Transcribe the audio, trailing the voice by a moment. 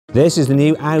This is the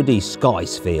new Audi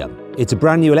Skysphere. It's a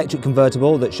brand new electric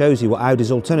convertible that shows you what Audi's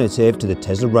alternative to the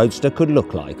Tesla Roadster could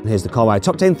look like. And here's the CarWow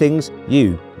top 10 things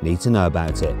you need to know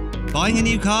about it. Buying a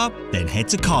new car? Then head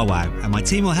to CarWow and my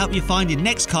team will help you find your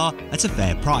next car at a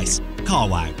fair price.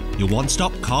 CarWow, your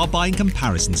one-stop car buying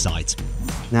comparison site.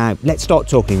 Now, let's start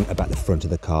talking about the front of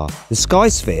the car. The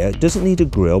Skysphere doesn't need a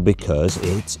grille because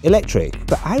it's electric,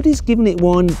 but Audi's given it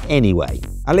one anyway.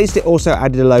 At least it also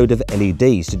added a load of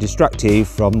LEDs to distract you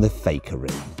from the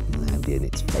fakery. Audi and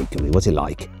its fakery, what's it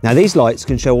like? Now, these lights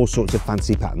can show all sorts of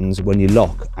fancy patterns when you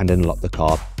lock and unlock the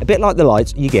car, a bit like the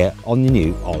lights you get on the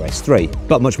new RS3,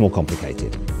 but much more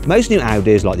complicated. Most new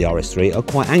Audis, like the RS3, are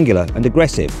quite angular and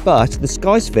aggressive, but the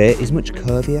Skysphere is much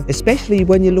curvier, especially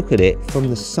when you look at it from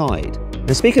the side.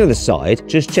 Now, speaking of the side,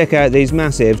 just check out these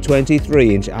massive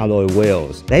 23-inch alloy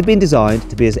wheels. They've been designed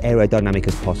to be as aerodynamic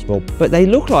as possible, but they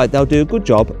look like they'll do a good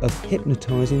job of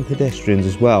hypnotising pedestrians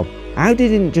as well. Audi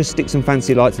didn't just stick some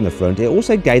fancy lights on the front, it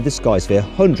also gave the Skysphere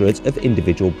hundreds of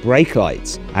individual brake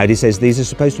lights. Audi says these are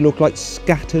supposed to look like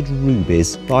scattered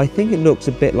rubies, but I think it looks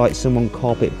a bit like someone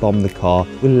carpet bombed the car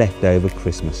with leftover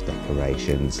Christmas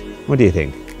decorations. What do you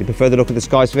think? Do you prefer the look of the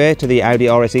Skysphere to the Audi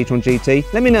RS e-tron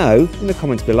GT? Let me know in the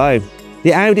comments below.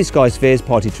 The Audi Skysphere's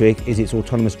party trick is its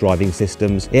autonomous driving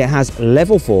systems. It has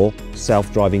level 4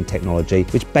 self-driving technology,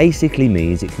 which basically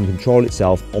means it can control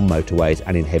itself on motorways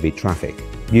and in heavy traffic.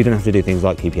 You don't have to do things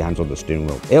like keep your hands on the steering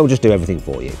wheel. It'll just do everything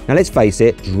for you. Now let's face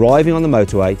it, driving on the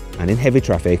motorway and in heavy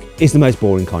traffic is the most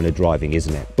boring kind of driving,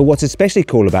 isn't it? But what's especially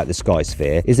cool about the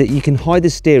Skysphere is that you can hide the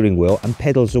steering wheel and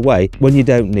pedals away when you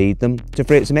don't need them to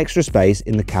free up some extra space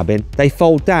in the cabin. They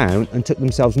fold down and tuck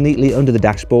themselves neatly under the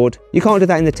dashboard. You can't do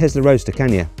that in the Tesla Roadster,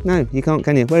 can you? No, you can't,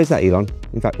 can you? Where is that, Elon?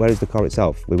 In fact, where is the car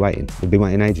itself? We're waiting. We've been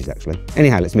waiting ages, actually.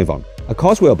 Anyhow, let's move on. A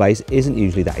car's wheelbase isn't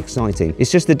usually that exciting.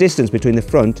 It's just the distance between the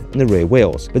front and the rear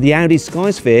wheels. But the Audi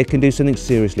Skysphere can do something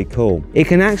seriously cool. It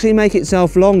can actually make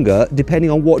itself longer depending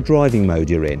on what driving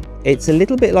mode you're in. It's a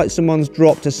little bit like someone's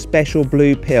dropped a special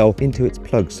blue pill into its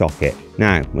plug socket.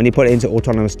 Now, when you put it into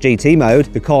autonomous GT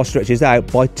mode, the car stretches out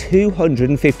by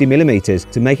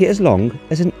 250mm to make it as long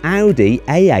as an Audi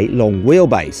A8 long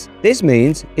wheelbase. This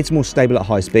means it's more stable at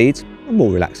high speeds and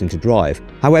more relaxing to drive.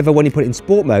 However, when you put it in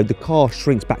sport mode, the car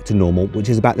shrinks back to normal, which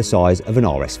is about the size of an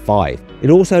RS5.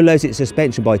 It also lowers its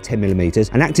suspension by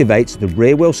 10mm and activates the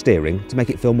rear wheel steering to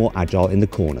make it feel more agile in the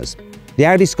corners. The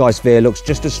Audi Skysphere looks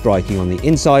just as striking on the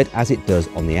inside as it does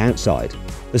on the outside.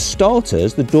 For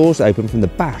starters, the doors open from the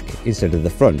back instead of the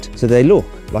front, so they look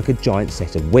like a giant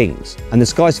set of wings. And the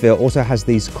Skysphere also has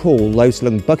these cool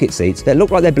low-slung bucket seats that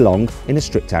look like they belong in a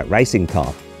stripped-out racing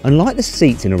car. Unlike the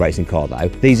seats in a racing car though,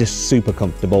 these are super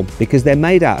comfortable because they're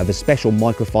made out of a special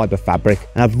microfiber fabric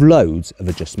and have loads of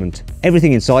adjustment.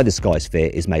 Everything inside the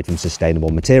Skysphere is made from sustainable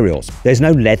materials. There's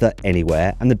no leather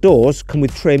anywhere, and the doors come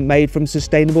with trim made from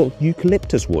sustainable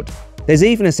eucalyptus wood. There's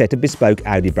even a set of bespoke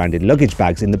Audi branded luggage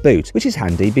bags in the boot, which is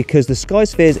handy because the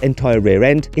Skysphere's entire rear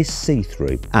end is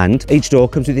see-through. And each door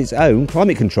comes with its own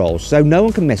climate controls, so no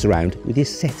one can mess around with your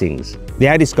settings. The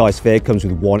Audi Skysphere comes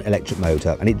with one electric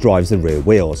motor and it drives the rear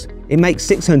wheels. It makes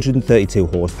 632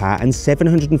 horsepower and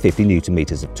 750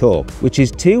 Nm of torque, which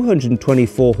is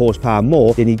 224 horsepower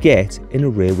more than you get in a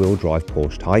rear-wheel drive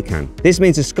Porsche Taycan. This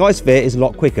means the Skysphere is a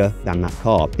lot quicker than that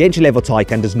car. The entry-level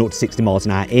Taycan does 0 to 60 miles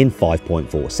an hour in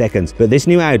 5.4 seconds, but this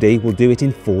new Audi will do it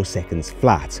in 4 seconds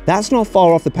flat. That's not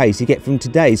far off the pace you get from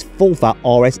today's full-fat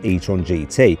RS e-tron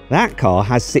GT. That car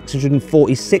has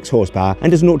 646 horsepower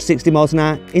and does 0 to 60 miles an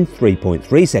hour in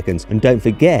 3.3 seconds, and don't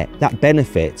forget that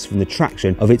benefits from the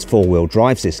traction of its four-wheel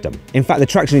drive system. In fact, the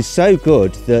traction is so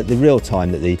good that the real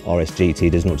time that the RS GT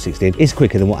does 0 to 60 is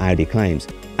quicker than what Audi claims.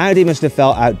 Audi must have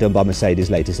felt outdone by Mercedes'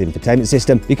 latest infotainment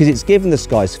system because it's given the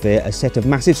Skysphere a set of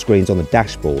massive screens on the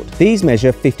dashboard. These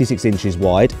measure 56 inches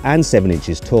wide and 7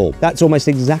 inches tall. That's almost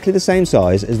exactly the same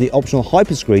size as the optional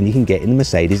hyperscreen you can get in the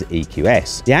Mercedes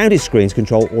EQS. The Audi screens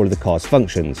control all of the car's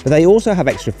functions, but they also have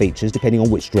extra features depending on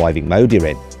which driving mode you're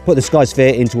in. Put the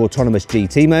Skysphere into autonomous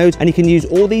GT mode and you can use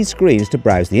all these screens to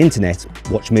browse the internet,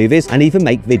 watch movies and even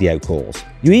make video calls.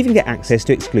 You even get access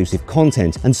to exclusive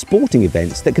content and sporting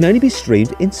events that can only be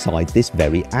streamed inside this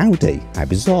very Audi. How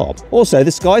bizarre. Also, the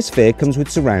Skysphere comes with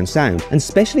surround sound and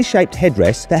specially shaped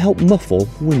headrests that help muffle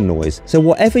wind noise. So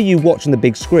whatever you watch on the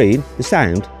big screen, the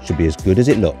sound should be as good as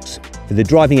it looks. For the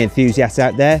driving enthusiasts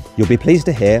out there, you'll be pleased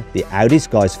to hear the Audi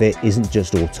Skysphere isn't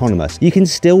just autonomous. You can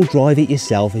still drive it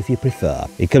yourself if you prefer.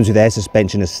 It comes with air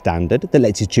suspension as standard that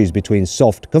lets you choose between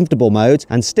soft, comfortable modes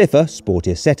and stiffer,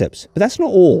 sportier setups. But that's not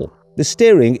all. The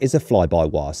steering is a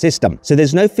fly-by-wire system, so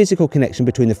there's no physical connection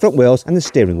between the front wheels and the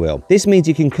steering wheel. This means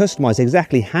you can customize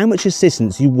exactly how much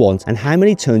assistance you want and how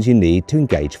many turns you need to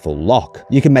engage full lock.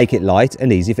 You can make it light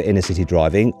and easy for inner city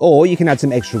driving, or you can add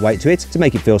some extra weight to it to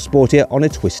make it feel sportier on a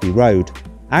twisty road.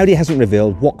 Audi hasn't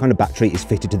revealed what kind of battery is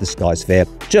fitted to the Skysphere,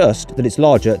 just that it's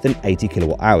larger than 80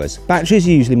 kilowatt hours. Batteries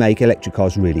usually make electric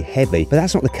cars really heavy, but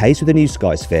that's not the case with the new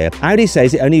Skysphere. Audi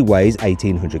says it only weighs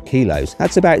 1,800 kilos.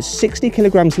 That's about 60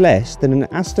 kilograms less than an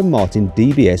Aston Martin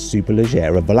DBS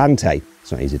Superleggera Volante.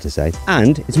 It's not easy to say.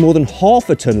 And it's more than half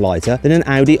a ton lighter than an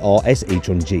Audi RS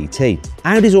e-tron GT.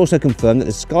 Audi's also confirmed that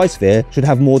the Skysphere should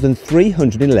have more than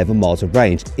 311 miles of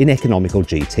range in economical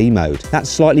GT mode. That's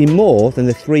slightly more than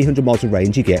the 300 miles of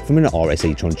range you get from an RS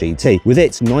e-tron GT with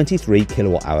its 93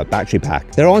 kilowatt hour battery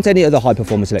pack. There aren't any other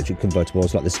high-performance electric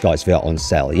convertibles like the Skysphere on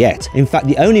sale yet. In fact,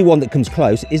 the only one that comes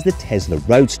close is the Tesla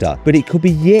Roadster, but it could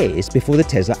be years before the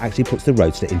Tesla actually puts the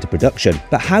Roadster into production.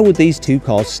 But how would these two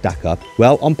cars stack up?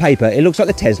 Well, on paper, it looks like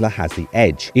the Tesla has the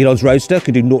edge. Elon's Roadster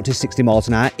can do 0 to 60 miles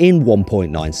an hour in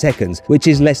 1.9 seconds, which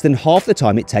is less than half the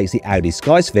time it takes the Audi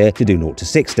Skysphere to do 0 to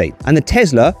 60. And the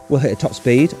Tesla will hit a top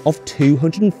speed of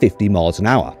 250 miles an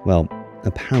hour. Well,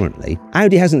 apparently.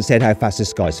 Audi hasn't said how fast the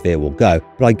Skysphere will go,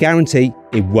 but I guarantee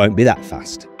it won't be that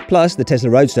fast. Plus, the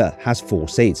Tesla Roadster has 4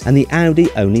 seats, and the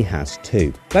Audi only has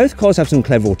 2. Both cars have some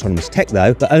clever autonomous tech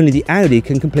though, but only the Audi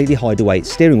can completely hide away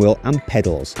its steering wheel and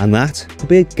pedals, and that could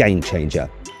be a game changer.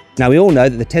 Now, we all know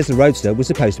that the Tesla Roadster was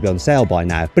supposed to be on sale by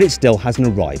now, but it still hasn't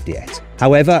arrived yet.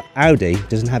 However, Audi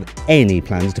doesn't have any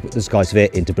plans to put the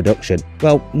Skysphere into production.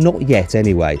 Well, not yet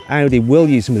anyway. Audi will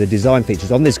use some of the design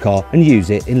features on this car and use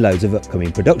it in loads of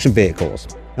upcoming production vehicles.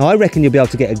 Now, I reckon you'll be able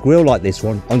to get a grille like this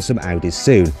one on some Audis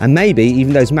soon, and maybe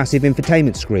even those massive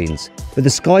infotainment screens. But the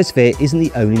Skysphere isn't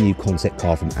the only new concept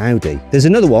car from Audi. There's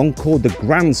another one called the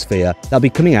Grand Sphere that'll be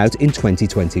coming out in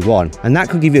 2021, and that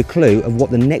could give you a clue of what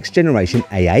the next generation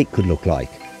A8 could look like.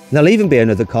 There'll even be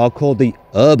another car called the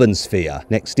Urban Sphere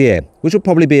next year, which will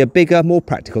probably be a bigger, more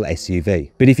practical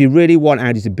SUV. But if you really want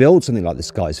Audi to build something like the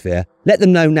Skysphere, let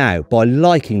them know now by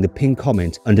liking the pinned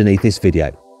comment underneath this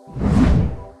video.